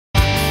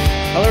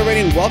Hello, everybody,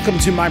 and welcome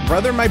to My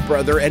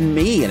Brother, and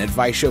Me, an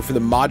advice show for the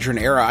modern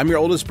era. I'm your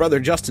oldest brother,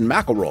 Justin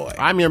McElroy.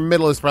 I'm your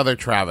middlest brother,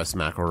 Travis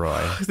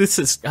McElroy. This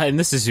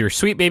is your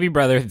sweet baby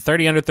brother,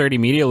 30 under 30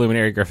 media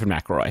luminary, Griffin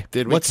McElroy.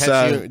 Did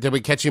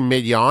we catch you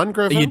mid-yawn,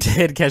 Griffin? You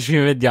did catch me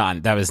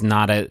mid-yawn. That was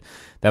not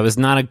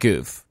a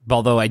goof.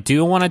 Although I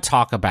do want to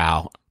talk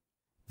about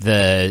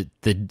the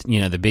big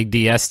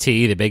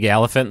DST, the big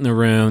elephant in the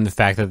room, the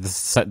fact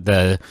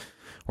that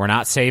we're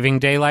not saving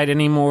daylight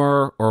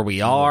anymore, or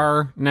we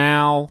are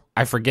now.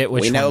 I forget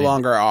which one. We no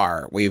longer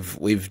are.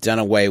 We've done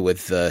away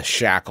with the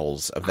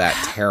shackles of that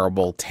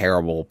terrible,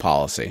 terrible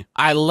policy.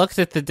 I looked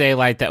at the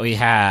daylight that we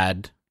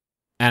had,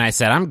 and I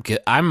said, I'm good.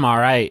 I'm all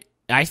right.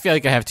 I feel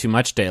like I have too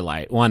much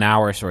daylight, 1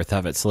 hour's worth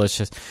of it. So it's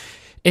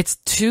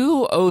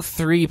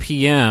 2:03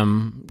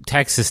 p.m.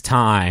 Texas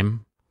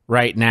time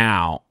right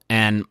now,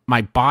 and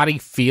my body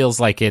feels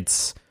like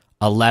it's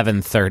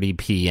 11:30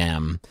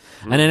 p.m.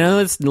 And I know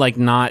it's like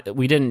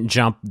we didn't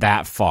jump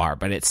that far,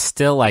 but it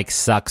still like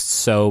sucks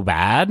so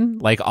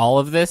bad. Like all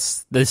of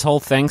this whole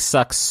thing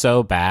sucks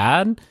so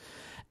bad.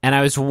 And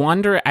I was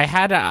wondering, I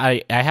had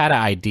an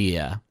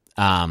idea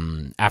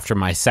after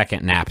my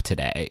second nap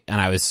today, and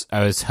I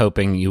was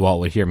hoping you all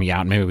would hear me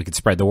out, and maybe we could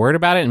spread the word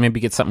about it and maybe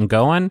get something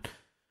going.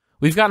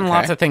 We've gotten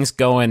lots of things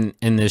going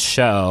in this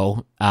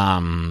show.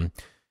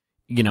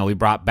 We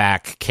brought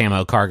back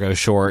camo cargo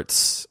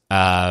shorts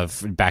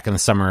back in the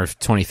summer of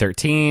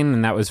 2013,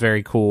 and that was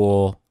very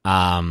cool.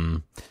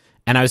 And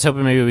I was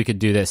hoping maybe we could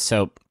do this.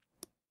 So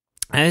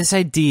I had this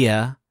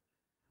idea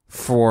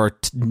for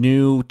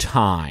new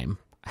time,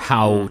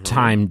 how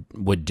time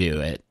would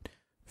do it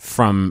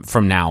from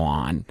now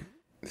on.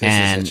 This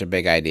is such a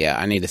big idea.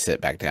 I need to sit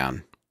back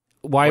down.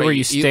 Why were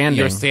you standing?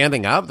 You're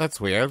standing up?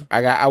 That's weird.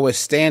 I was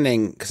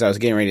standing because I was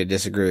getting ready to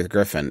disagree with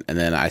Griffin, and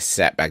then I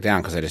sat back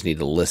down because I just need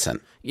to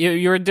listen.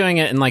 You were doing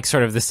it in like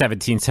sort of the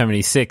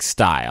 1776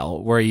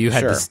 style, where you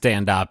had to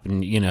stand up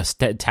and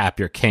tap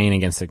your cane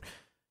against the.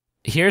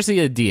 Here's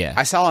the idea.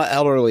 I saw an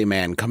elderly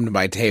man come to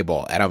my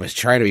table, and I was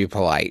trying to be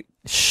polite.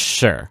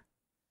 Sure.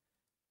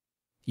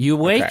 You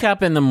wake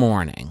up in the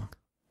morning.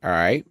 All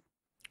right.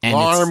 And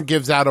alarm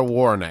gives out a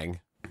warning.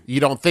 You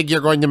don't think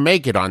you're going to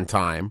make it on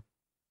time.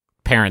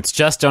 Parents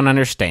just don't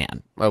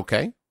understand.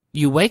 Okay.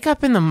 You wake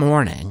up in the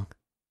morning,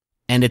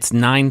 and it's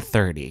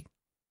 9:30.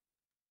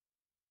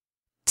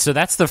 So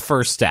that's the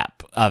first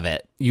step of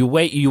it. You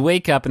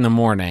wake up in the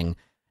morning,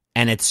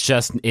 and it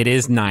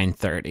is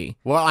 9:30.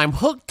 Well, I'm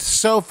hooked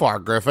so far,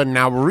 Griffin.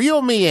 Now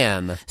reel me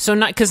in. So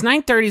because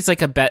 9:30 is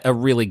like a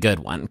really good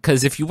one.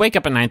 Because if you wake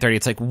up at 9:30,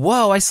 it's like,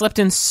 whoa, I slept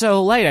in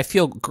so late. I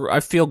feel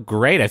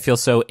great. I feel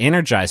so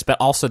energized. But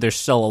also, there's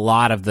still a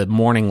lot of the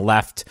morning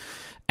left.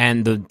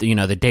 And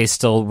the day's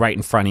still right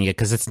in front of you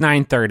because it's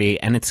 9:30,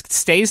 and it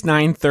stays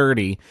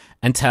 9:30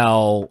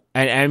 until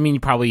you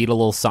probably eat a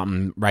little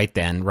something right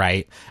then,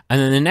 right?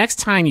 And then the next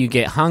time you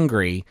get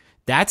hungry,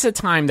 that's a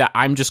time that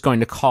I'm just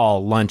going to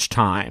call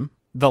lunchtime,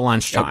 the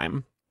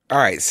lunchtime. All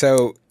right,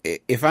 so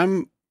if I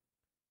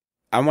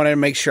want to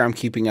make sure I'm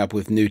keeping up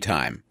with new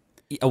time.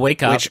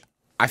 Wake up. Which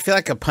I feel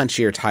like a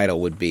punchier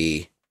title would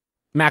be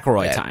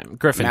McElroy time,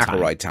 Griffin time.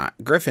 McElroy time.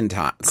 Griffin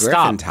time.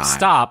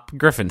 Stop,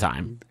 Griffin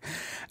time.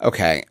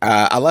 Okay,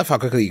 I love how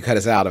quickly you cut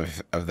us out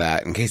of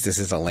that in case this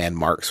is a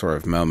landmark sort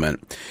of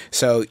moment.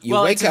 So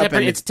you wake up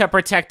and it's to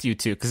protect you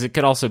too, because it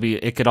could also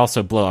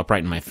blow up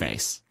right in my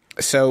face.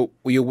 So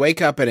you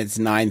wake up and it's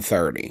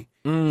 9:30.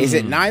 Is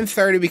it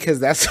 9:30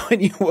 because that's when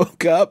you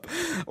woke up,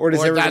 or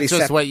does everybody?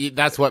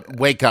 That's what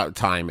wake up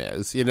time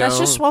is. That's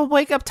just what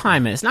wake up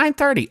time is.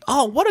 9:30.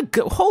 Oh,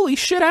 holy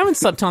shit! I haven't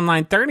slept till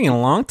 9:30 in a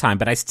long time,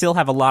 but I still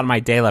have a lot of my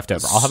day left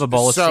over. I'll have a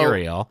bowl of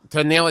cereal.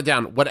 To nail it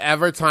down,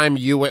 whatever time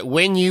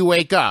when you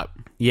wake up,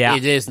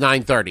 it is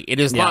 9:30. It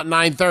is not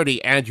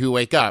 9:30 and you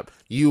wake up.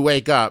 You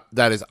wake up,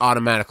 that is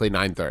automatically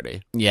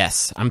 9:30.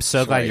 Yes, I'm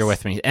so glad you're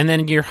with me. And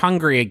then you're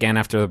hungry again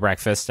after the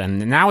breakfast,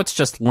 and now it's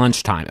just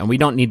lunchtime, and we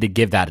don't need to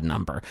give that a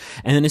number.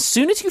 And then as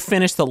soon as you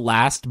finish the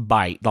last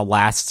bite, the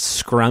last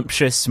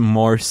scrumptious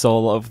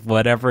morsel of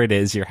whatever it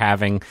is you're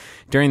having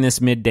during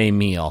this midday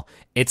meal,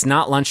 it's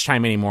not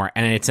lunchtime anymore,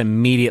 and it's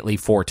immediately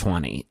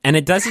 4:20. And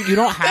you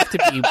don't have to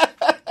be...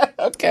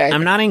 Okay.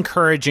 I'm not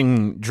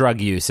encouraging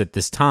drug use at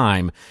this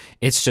time.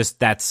 It's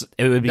just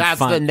it would be fun.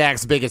 That's the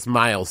next biggest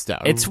milestone.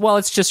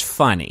 It's just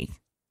funny.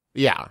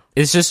 Yeah.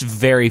 It's just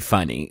very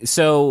funny.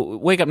 So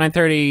wake up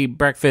 9:30,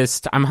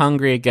 breakfast. I'm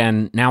hungry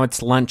again. Now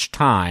it's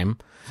lunchtime.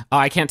 Oh,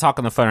 I can't talk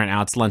on the phone right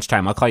now. It's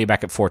lunchtime. I'll call you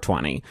back at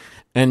 4:20.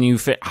 And you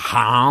fit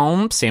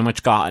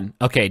sandwich gone.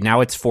 Okay,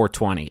 now it's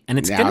 4:20. And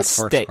it's gonna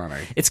stay.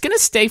 It's gonna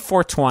stay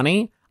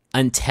 4:20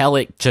 until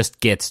it just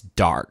gets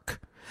dark.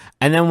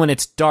 And then when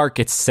it's dark,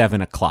 it's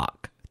 7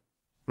 o'clock.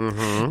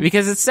 Mm-hmm.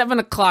 Because at 7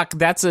 o'clock,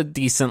 that's a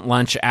decent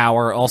lunch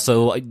hour.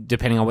 Also,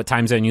 depending on what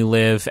time zone you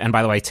live. And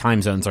by the way,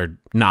 time zones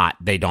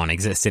they don't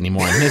exist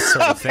anymore in this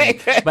sort of thing.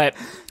 But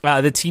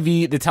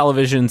the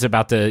television's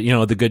about to,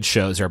 the good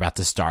shows are about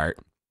to start.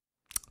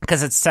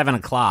 Because it's 7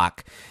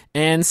 o'clock.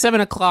 And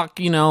 7 o'clock,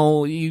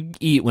 you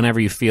eat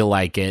whenever you feel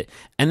like it.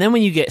 And then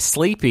when you get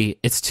sleepy,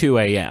 it's 2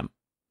 a.m.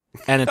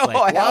 And it's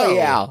like, hell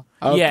yeah.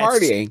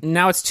 Partying.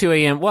 Now it's 2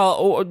 a.m.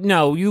 Well,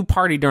 no, you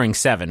party during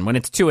 7. When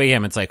it's 2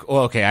 a.m., it's like,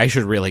 okay, I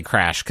should really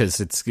crash because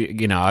it's,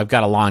 I've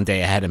got a long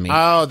day ahead of me.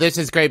 Oh, this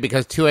is great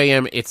because 2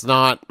 a.m., it's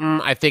not,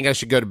 I think I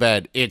should go to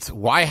bed. It's,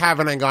 why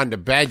haven't I gone to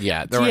bed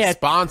yet? The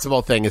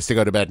responsible thing is to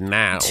go to bed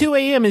now. 2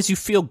 a.m. is you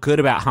feel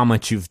good about how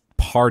much you've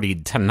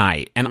partied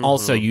tonight. And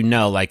also,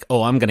 like,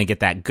 I'm going to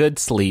get that good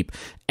sleep.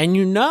 And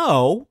you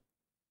know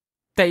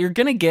that you're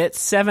going to get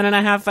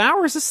 7.5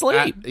 hours of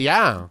sleep.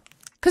 Yeah.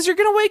 Because you're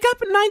going to wake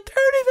up at 9:30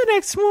 the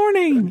next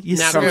morning.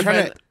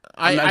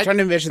 I'm trying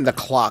to envision the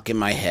clock in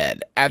my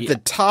head. At the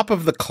top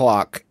of the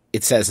clock,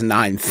 it says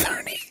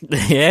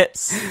 9:30.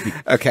 Yes.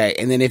 Okay,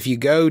 and then if you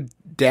go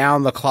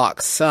down the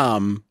clock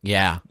some...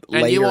 Yeah.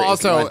 And you will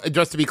also,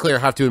 just to be clear,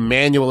 have to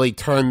manually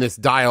turn this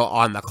dial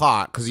on the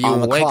clock because you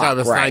wake up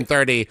at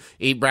 9:30,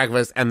 eat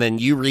breakfast, and then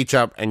you reach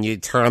up and you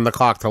turn the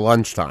clock to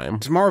lunchtime.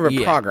 It's more of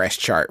a progress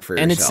chart for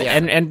yourself.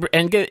 And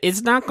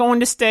it's not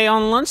going to stay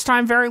on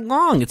lunchtime very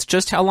long. It's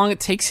just how long it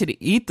takes you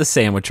to eat the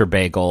sandwich or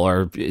bagel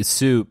or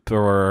soup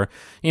or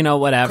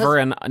whatever.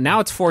 And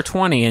now it's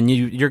 4:20, and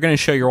you're going to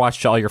show your watch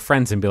to all your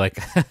friends and be like,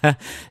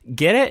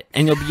 "Get it?"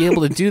 And you'll be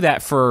able to do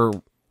that for.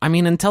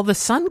 Until the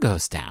sun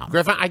goes down.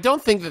 Griffin, I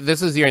don't think that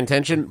this is your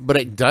intention, but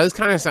it does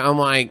kind of sound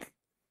like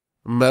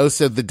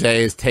most of the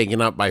day is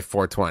taken up by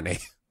 4:20.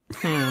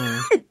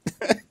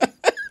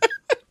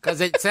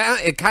 Because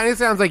it kind of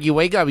sounds like you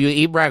wake up, you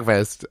eat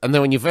breakfast, and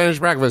then when you finish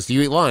breakfast,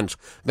 you eat lunch.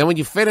 Then when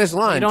you finish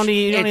lunch...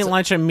 You don't eat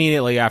lunch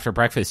immediately after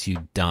breakfast,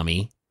 you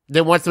dummy.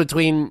 Then what's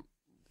between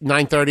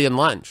 9:30 and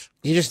lunch?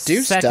 You just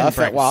do stuff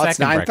while it's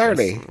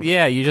 9:30.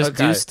 Yeah, you just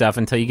do stuff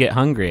until you get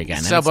hungry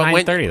again. So, and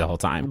it's 9:30 the whole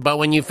time. But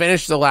when you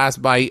finish the last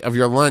bite of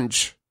your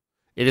lunch,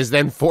 it is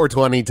then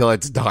 4:20 till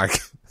it's dark.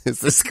 Is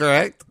this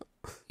correct?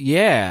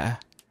 Yeah.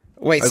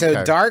 Wait, so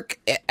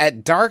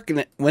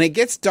when it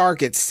gets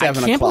dark, it's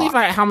 7 o'clock. I can't believe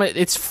how much.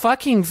 It's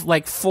fucking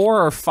like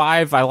 4 or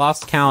 5. I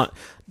lost count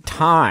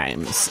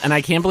times, and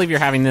I can't believe you're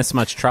having this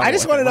much trouble. I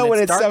just want to know when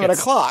it's 7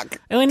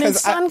 o'clock. And when the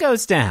sun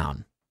goes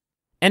down.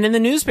 And in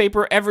the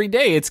newspaper every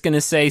day, it's going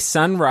to say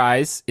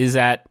sunrise is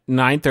at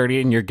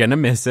 9:30 and you're going to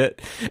miss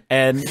it.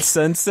 And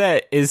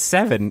sunset is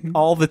 7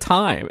 all the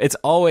time. It's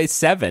always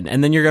 7.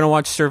 And then you're going to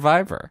watch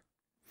Survivor.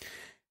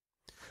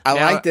 I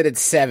like that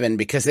it's 7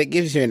 because it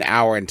gives you an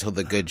hour until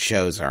the good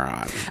shows are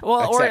on.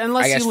 Well, or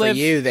unless I guess you live, for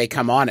you, they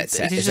come on at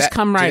 7. They just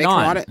come right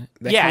on.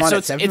 Yeah,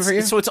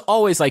 so it's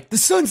always like the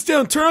sun's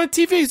down, turn on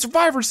TV,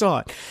 Survivor's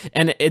on,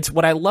 and it's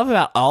what I love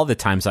about all the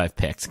times I've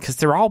picked because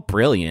they're all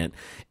brilliant.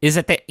 Is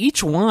that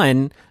each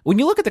one, when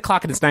you look at the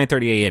clock and it's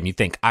 9:30 a.m., you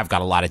think I've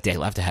got a lot of day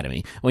left ahead of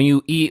me. When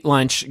you eat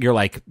lunch, you're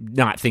like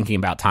not thinking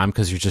about time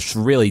because you're just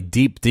really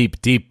deep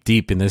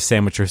in this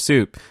sandwich or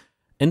soup.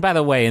 And by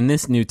the way, in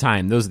this new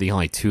time, those are the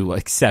only 2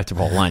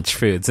 acceptable lunch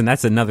foods. And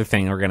that's another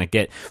thing we're going to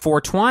get.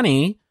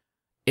 4:20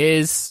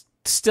 is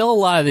still a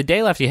lot of the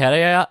day left ahead of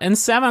you. And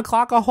 7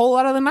 o'clock, a whole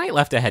lot of the night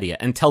left ahead of you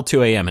until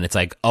 2 a.m. And it's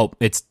like, oh,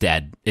 it's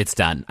dead. It's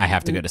done. I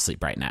have to go to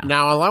sleep right now.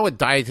 Now, along with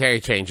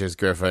dietary changes,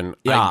 Griffin,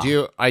 I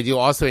do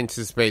also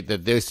anticipate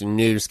that this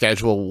new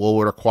schedule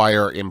will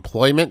require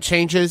employment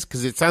changes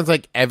because it sounds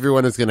like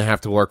everyone is going to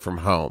have to work from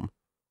home.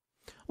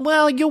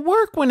 Well, you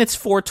work when it's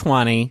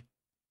 4:20.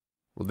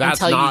 Well,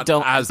 that's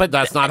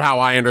not how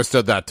I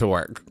understood that to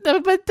work.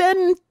 But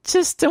then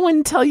just do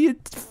until you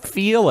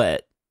feel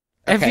it.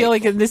 Okay. I feel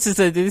like this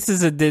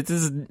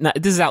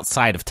is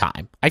outside of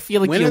time. I feel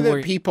like when are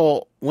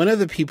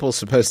the people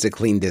supposed to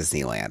clean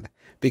Disneyland?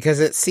 Because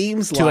it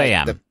seems 2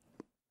 a.m.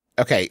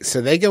 Okay, so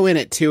they go in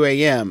at 2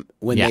 a.m.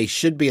 when they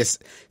should be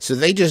so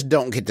they just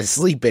don't get to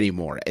sleep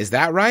anymore. Is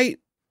that right?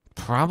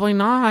 Probably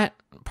not.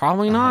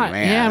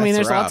 Man, yeah, I mean,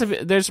 there's rough.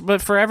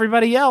 But for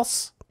everybody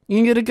else. You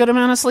can get a good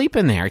amount of sleep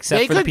in there,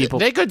 except for the people.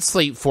 They could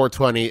sleep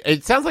 4:20.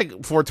 It sounds like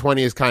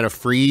 4:20 is kind of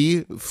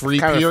free period. Free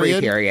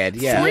period,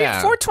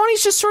 yeah. 4:20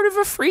 is just sort of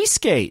a free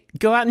skate.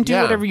 Go out and do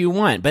whatever you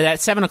want. But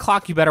at 7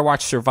 o'clock, you better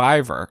watch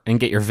Survivor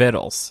and get your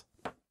vittles.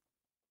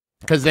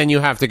 Because then you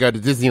have to go to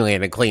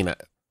Disneyland and clean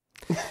it.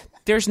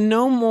 There's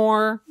no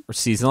more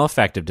seasonal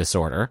affective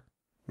disorder.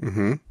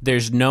 Mm-hmm.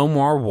 There's no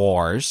more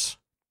wars.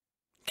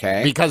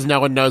 Okay. Because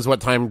no one knows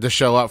what time to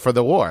show up for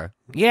the war.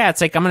 Yeah,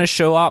 it's like I'm going to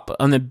show up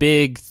on the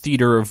big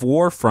theater of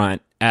war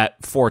front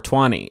at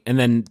 4:20, and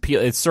then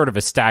it's sort of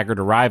a staggered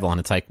arrival, and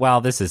it's like, well,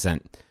 this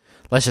isn't.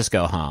 Let's just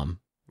go home.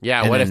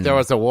 Yeah, what if there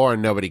was a war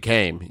and nobody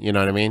came? You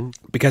know what I mean?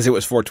 Because it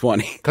was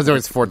 4:20. Because it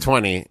was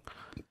 4:20.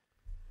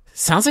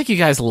 Sounds like you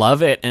guys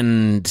love it,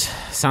 and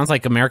sounds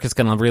like America's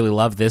going to really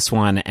love this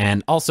one.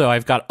 And also,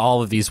 I've got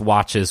all of these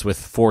watches with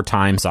 4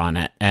 times on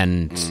it,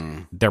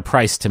 and they're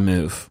priced to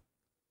move.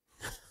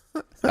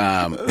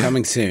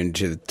 Coming soon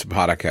to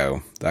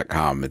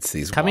Topatico.com. It's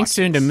these coming watches.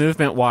 Soon to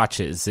Movement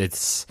Watches.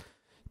 It's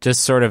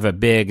just sort of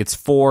it's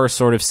 4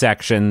 sort of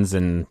sections,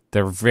 and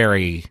they're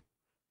very,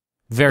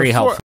 very helpful.